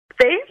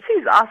The ANC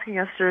is asking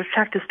us to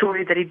retract a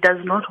story that it does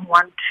not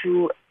want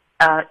to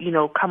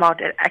come out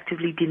and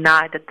actively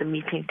deny that the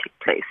meeting took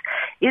place.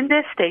 In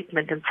their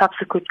statement and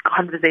subsequent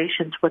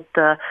conversations with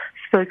the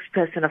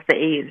spokesperson of the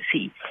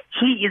ANC,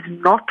 he is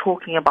not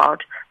talking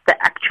about the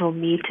actual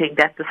meeting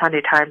that the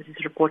Sunday Times is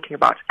reporting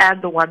about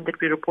and the one that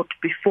we reported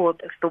before,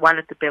 that's the one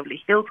at the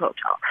Beverly Hills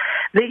Hotel.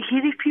 He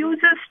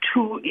refuses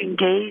to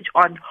engage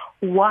on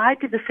why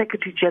did the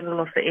Secretary General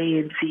of the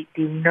ANC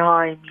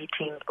deny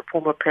meeting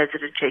former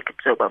President Jacob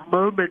Zuma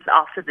moments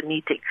after the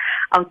meeting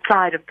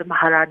outside of the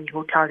Maharani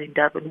Hotel in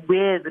Durban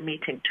where the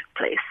meeting took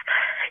place.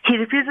 He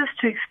refuses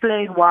to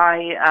explain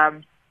why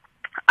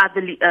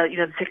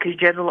the Secretary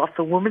General of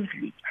the Women's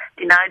League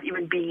denied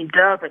even being in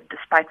Durban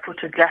despite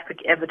photographic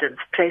evidence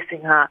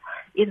placing her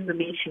in the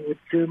meeting with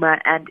Zuma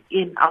and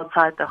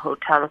outside the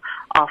hotel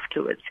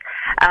afterwards.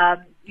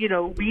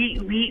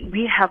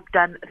 We have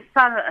done a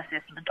thorough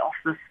assessment of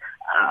this.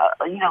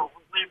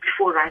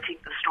 Before writing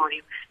the story,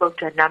 we spoke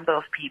to a number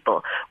of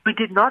people. We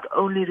did not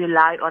only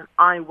rely on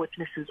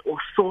eyewitnesses or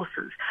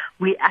sources.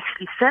 We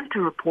actually sent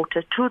a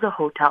reporter to the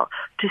hotel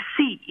to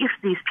see if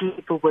these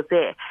people were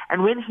there.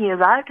 And when he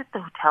arrived at the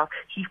hotel,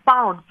 he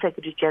found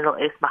Secretary General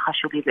Ace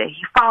Magashule there.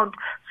 He found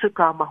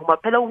Supra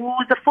Mahumapelo, who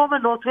was a former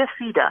Northwest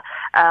leader,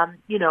 and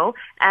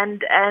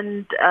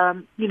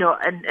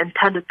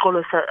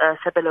Thanduxolo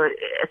Sabelo,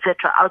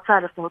 etc.,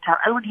 outside of the hotel.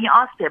 And when he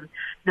asked them,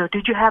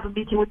 did you have a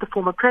meeting with the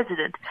former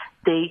president?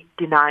 They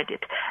denied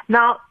it.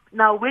 Now,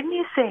 when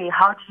you say,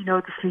 how do you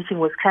know this meeting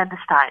was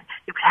clandestine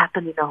if it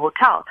happened in a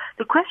hotel?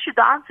 The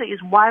answer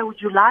is, why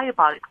would you lie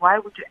about it? Why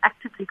would you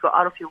actively go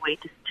out of your way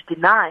to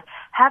deny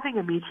having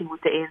a meeting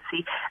with the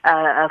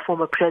ANC,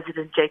 former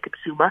President Jacob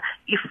Zuma,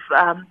 if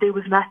there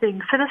was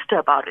nothing sinister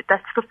about it?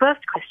 That's the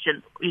first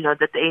question,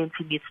 that the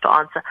ANC needs to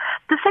answer.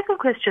 The second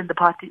question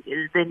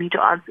they need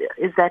to answer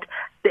is that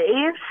the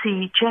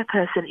ANC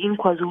chairperson in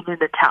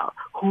KwaZulu-Natal,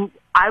 who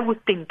I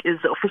would think is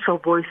the official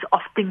voice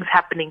of things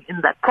happening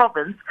in that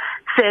province,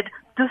 said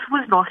this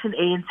was not an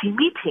ANC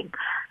meeting.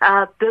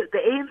 The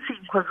ANC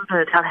in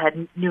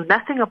KwaZulu-Natal knew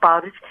nothing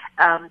about it,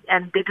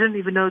 and they didn't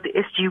even know the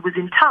SG was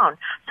in town.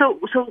 So,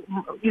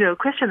 a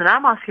question that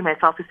I'm asking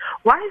myself is,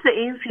 why is the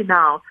ANC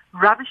now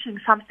rubbishing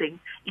something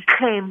it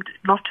claimed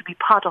not to be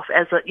part of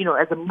as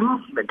a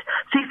movement?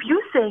 So if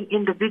you're saying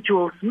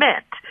individuals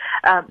met,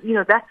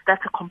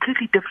 that's a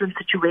completely different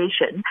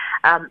situation.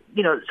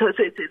 So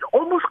it's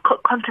almost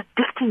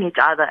contradicting each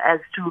other as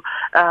to,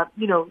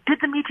 did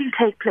the meeting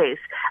take place?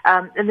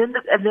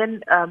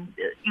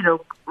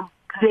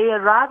 They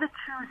are rather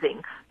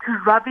choosing to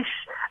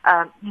rubbish,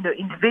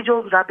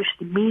 individuals, rubbish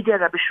the media,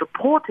 rubbish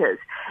reporters,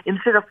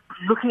 instead of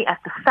looking at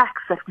the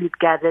facts that we've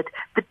gathered,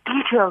 the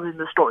details in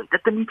the story,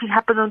 that the meeting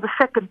happened on the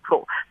second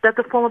floor, that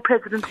the former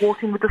president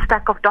walked in with a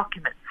stack of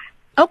documents.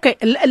 Okay,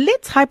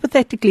 let's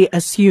hypothetically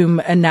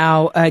assume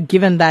now,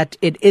 given that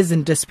it is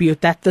in dispute,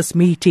 that this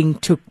meeting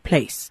took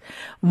place.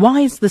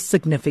 Why is this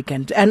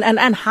significant?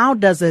 And how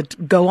does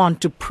it go on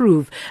to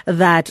prove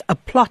that a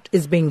plot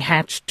is being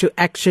hatched to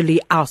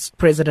actually oust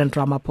President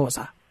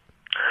Ramaphosa?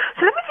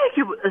 So let me take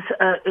you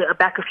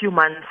back a few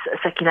months,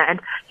 Sakina, and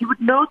you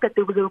would note that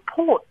there was a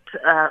report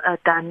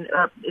done,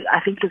 I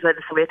think it was by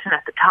the Sowetan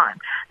at the time,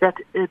 that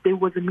there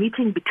was a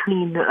meeting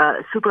between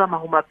Supra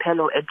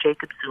Mahumapelo and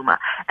Jacob Zuma.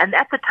 And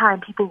at the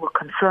time, people were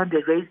concerned.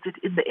 They raised it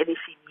in the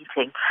NEC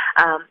meeting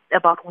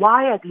about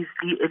why are these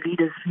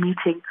leaders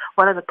meeting,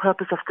 what are the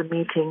purpose of the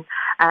meeting,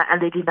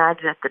 and they denied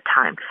it at the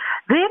time.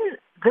 Then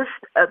this,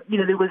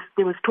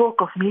 there was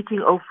talk of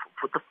meeting of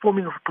the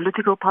forming of a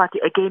political party.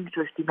 Again, it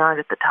was denied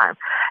at the time.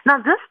 Now,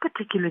 this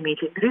particular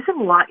meeting, the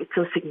reason why it's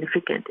so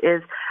significant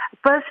is,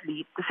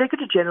 firstly, the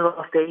Secretary General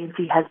of the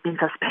ANC has been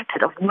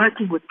suspected of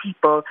working with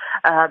people,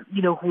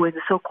 who were in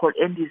the so-called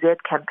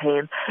NDZ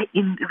campaign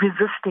in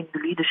resisting the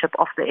leadership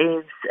of the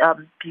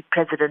ANC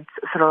President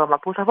Cyril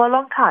Ramaphosa for a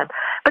long time.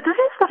 But this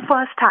is the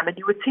first time, and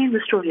you would see in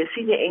the story a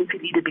senior ANC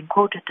leader being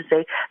quoted to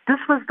say this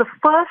was the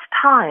first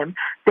time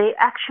they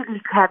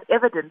actually have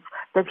evidence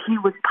that he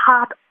was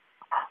part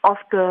of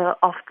those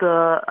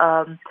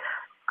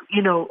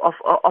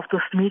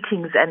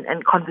meetings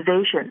and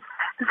conversations.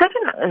 The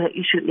second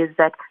issue is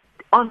that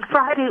on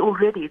Friday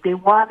already there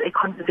was a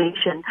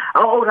conversation,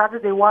 or rather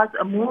there was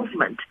a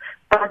movement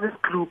by this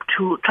group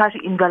to try to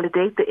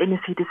invalidate the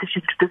NEC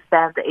decision to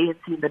disband the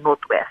ANC in the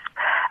Northwest.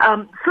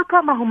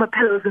 Supra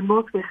Mahumapelo is a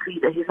Northwest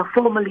leader. He's a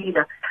former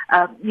leader.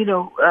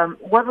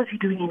 What was he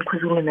doing in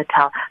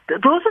KwaZulu-Natal?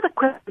 Those are the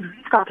questions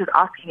we started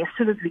asking as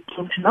soon as we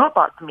came to know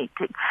about the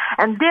meeting.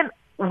 And then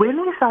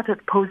when we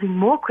started posing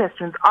more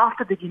questions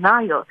after the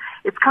denial,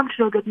 it's come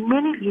to know that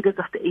many leaders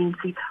of the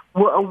ANC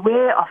were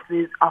aware of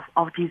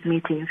these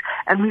meetings,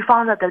 and we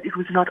found out that it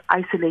was not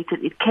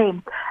isolated. It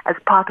came as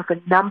part of a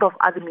number of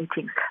other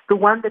meetings. The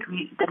one that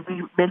we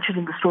mentioned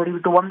in the story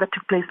was the one that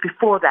took place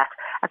before that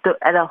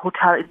at a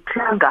hotel in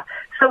Tlanga.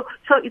 So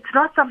it's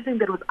not something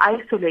that was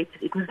isolated.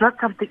 It was not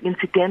something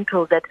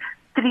incidental that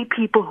three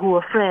people who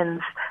were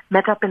friends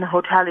met up in a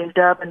hotel in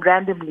Durban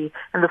randomly,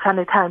 and the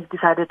Sunday Times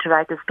decided to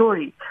write a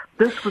story.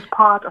 This was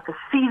part of a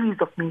series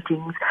of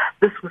meetings.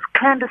 This was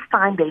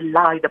clandestine. They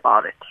lied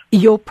about it.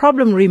 Your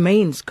problem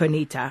remains,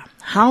 Qaanitah.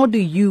 How do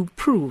you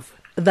prove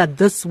that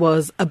this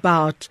was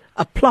about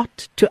a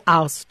plot to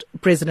oust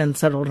President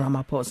Cyril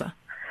Ramaphosa?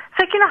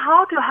 Sakina,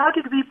 how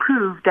did we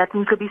prove that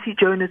Mcebisi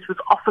Jonas was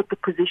offered the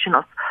position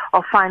of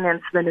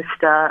finance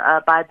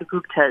minister by the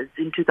Guptas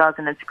in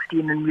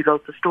 2016 and we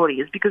wrote the story?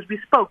 Is because we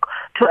spoke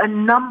to a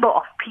number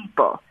of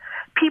people.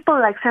 People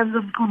like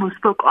Thanduxolo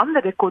spoke on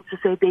the record to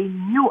say they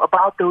knew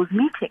about those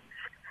meetings.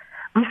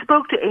 We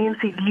spoke to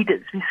ANC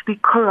leaders. We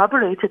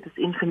corroborated this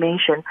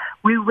information.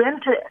 We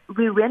went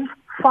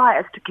far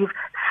as to give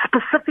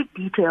specific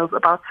details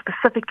about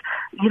specific,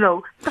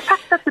 the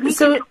fact that the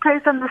meeting took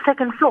place on the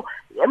second floor.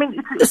 I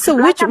mean,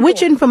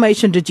 which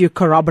information did you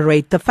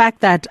corroborate? The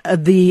fact that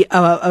the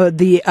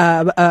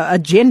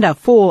agenda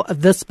for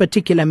this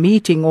particular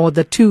meeting or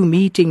the two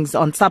meetings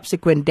on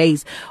subsequent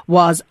days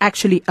was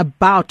actually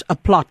about a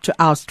plot to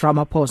oust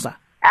Ramaphosa?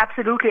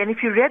 Absolutely. And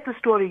if you read the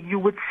story, you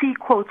would see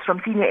quotes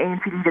from senior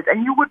ANC leaders,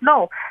 and you would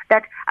know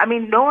that,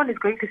 no one is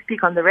going to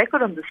speak on the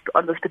record on this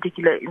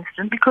particular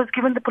incident because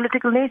given the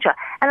political nature.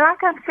 And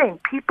like I'm saying,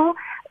 people,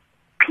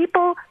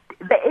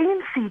 the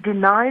ANC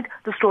denied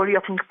the story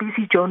of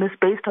Mcebisi Jonas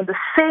based on the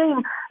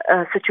same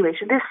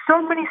situation. There's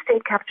so many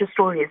state capture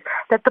stories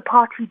that the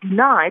party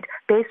denied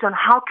based on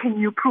how can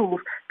you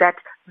prove that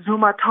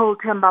Zuma told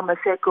Themba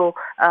Maseko,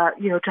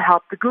 to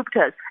help the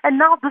Guptas. And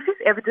now this is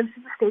evidence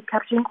in the state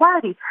capture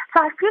inquiry.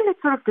 So I feel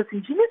it's sort of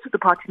disingenuous of the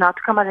party now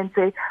to come out and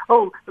say,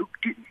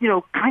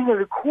 bring a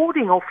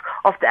recording of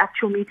the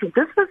actual meeting.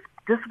 This was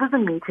a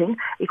meeting.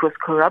 It was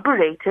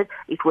corroborated.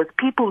 It was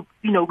people,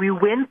 we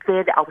went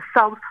there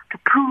ourselves to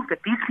prove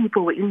that these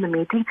people were in the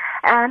meeting.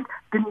 And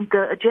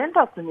the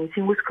agenda of the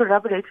meeting was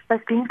corroborated by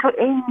speaking to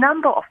a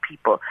number of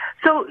people.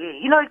 So,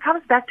 it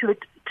comes back to the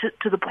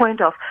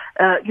point of,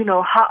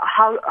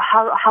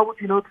 how would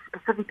you know the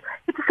specific?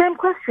 It's the same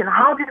question.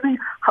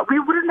 We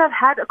wouldn't have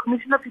had a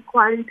commission of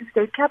inquiry into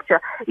state capture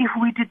if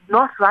we did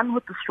not run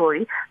with the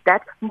story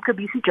that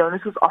Mcebisi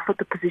Jonas was offered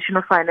the position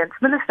of finance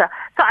minister.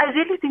 So I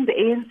really think the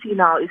ANC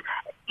now is,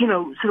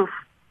 sort of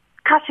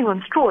catching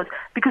on straws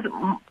because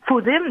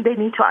for them they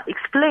need to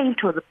explain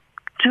to the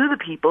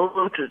people,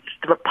 or to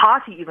the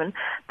party even,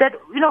 that,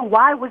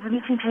 why was the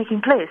meeting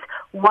taking place?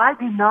 Why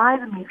deny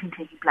the meeting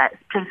taking place?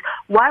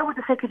 Why would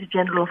the Secretary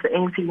General of the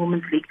ANC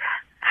Women's League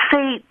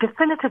say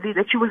definitively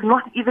that she was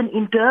not even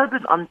in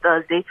Durban on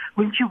Thursday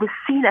when she was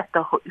seen at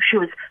she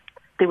was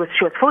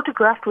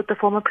photographed with the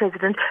former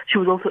president. She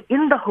was also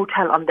in the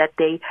hotel on that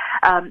day.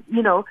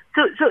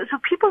 So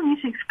people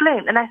need to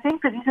explain. And I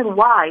think the reason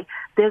why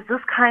there's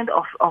this kind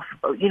of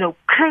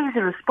crazy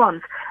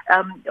response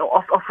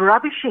of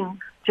rubbishing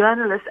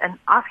journalists and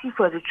asking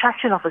for a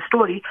retraction of a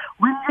story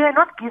when they're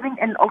not giving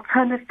an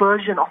alternate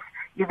version of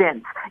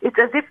events. It's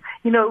as if,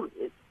 we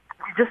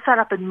just sat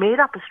up and made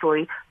up a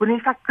story when in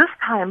fact this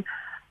time,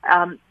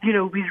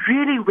 we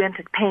really went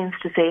at pains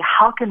to say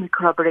how can we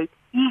corroborate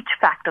each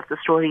fact of the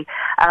story,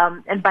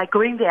 and by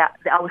going there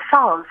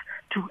ourselves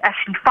to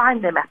actually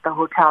find them at the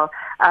hotel,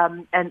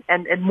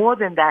 and more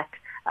than that,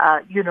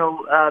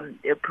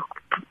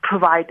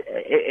 provide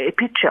a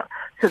picture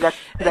so that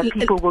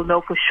people will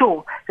know for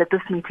sure that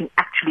this meeting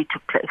actually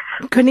took place.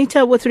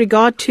 Qaanitah, with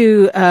regard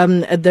to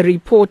the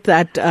report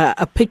that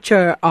a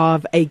picture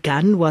of a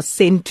gun was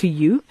sent to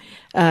you,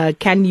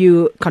 can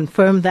you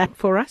confirm that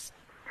for us?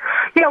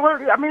 Yeah, well,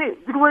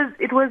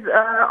 it was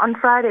on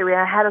Friday where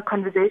I had a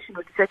conversation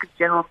with the Secretary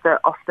General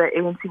of the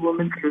ANC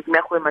Women's League,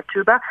 Meokgo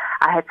Matuba.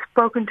 I had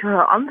spoken to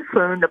her on the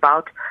phone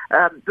about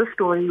the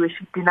story where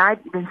she denied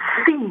even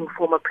seeing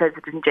former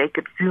President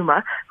Jacob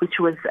Zuma, which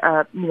was,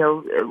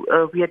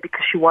 weird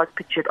because she was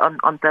pictured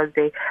on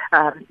Thursday,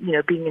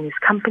 being in his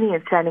company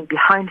and standing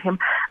behind him,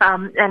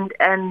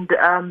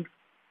 the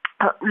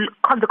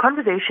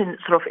conversation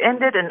sort of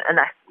ended, and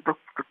the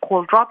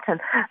call dropped, and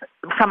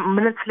some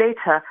minutes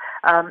later,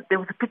 there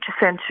was a picture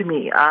sent to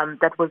me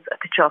that was a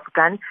picture of a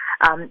gun.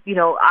 I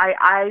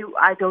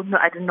don't know.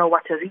 I didn't know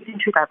what to read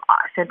into it.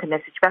 I sent a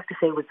message back to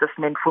say, was this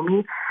meant for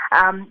me?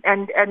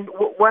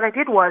 What I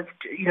did was,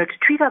 to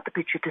tweet out the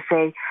picture to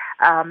say,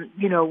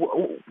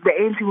 the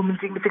ANC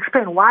Women's League, let's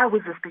explain why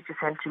was this picture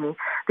sent to me.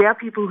 There are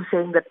people who are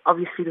saying that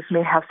obviously this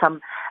may have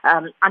some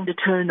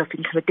undertone of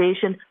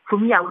intimidation. For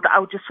me, I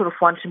would just sort of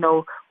want to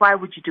know, why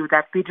would you do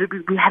that? We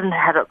hadn't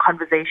had a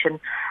conversation,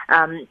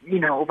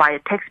 via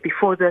text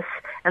before this,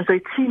 and so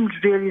it seemed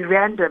really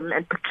random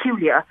and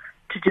peculiar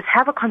to just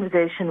have a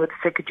conversation with the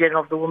Secretary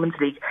General of the Women's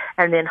League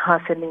and then her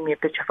sending me a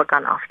picture of a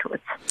gun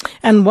afterwards.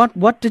 And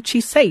what did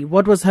she say?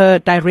 What was her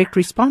direct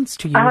response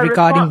to you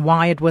regarding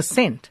why it was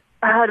sent?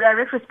 Her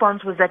direct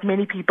response was that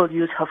many people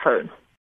use her phone.